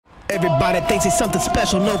Everybody thinks it's something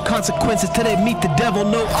special, no consequences till they meet the devil,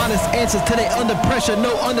 no honest answers till they under pressure,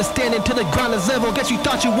 no understanding till the ground is level. Guess you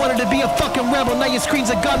thought you wanted to be a fucking rebel, now your screens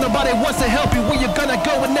are gone, nobody wants to help you. Where you gonna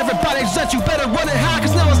go when everybody's at you? Better run it high,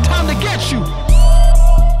 cause now it's time to get you.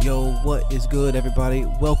 Yo, what is good, everybody?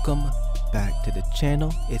 Welcome back to the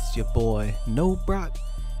channel. It's your boy No Brock,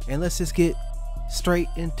 and let's just get straight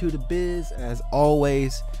into the biz as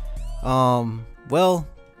always. Well,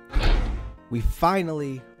 we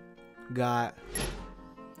finally got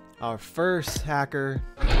our first hacker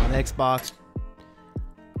on Xbox.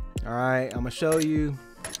 All right, I'm gonna show you.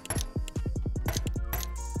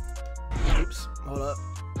 Oops, hold up.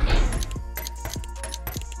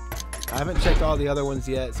 I haven't checked all the other ones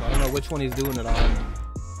yet, so I don't know which one he's doing it on.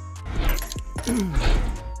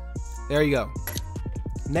 There you go.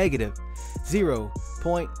 Negative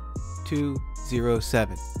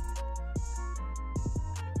 0.207.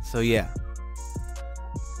 So yeah,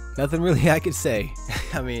 nothing really I could say.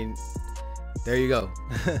 I mean, there you go.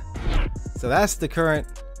 So that's the current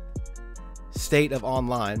state of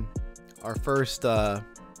online. Our first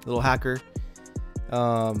little hacker,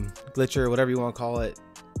 glitcher, whatever you want to call it.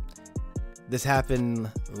 This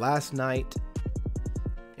happened last night,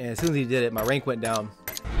 and as soon as he did it, my rank went down.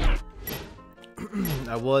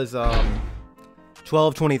 I was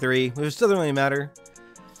 1223, which doesn't really matter.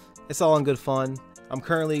 It's all in good fun. I'm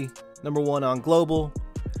currently #1 on global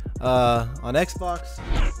on Xbox,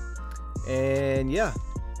 and yeah.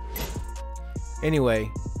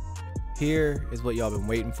 Anyway, here is what y'all been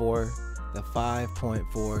waiting for: the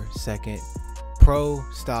 5.4 second pro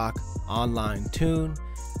stock online tune.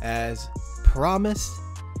 As promised,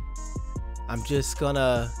 I'm just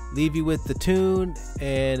gonna leave you with the tune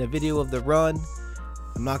and a video of the run.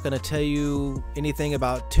 I'm not gonna tell you anything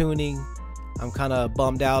about tuning. I'm kind of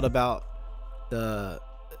bummed out about the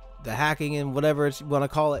hacking and whatever you want to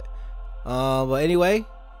call it. But anyway,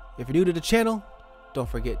 if you're new to the channel, don't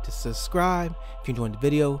forget to subscribe. If you enjoyed the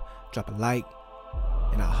video, drop a like,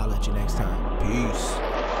 and I'll holler at you next time. Peace.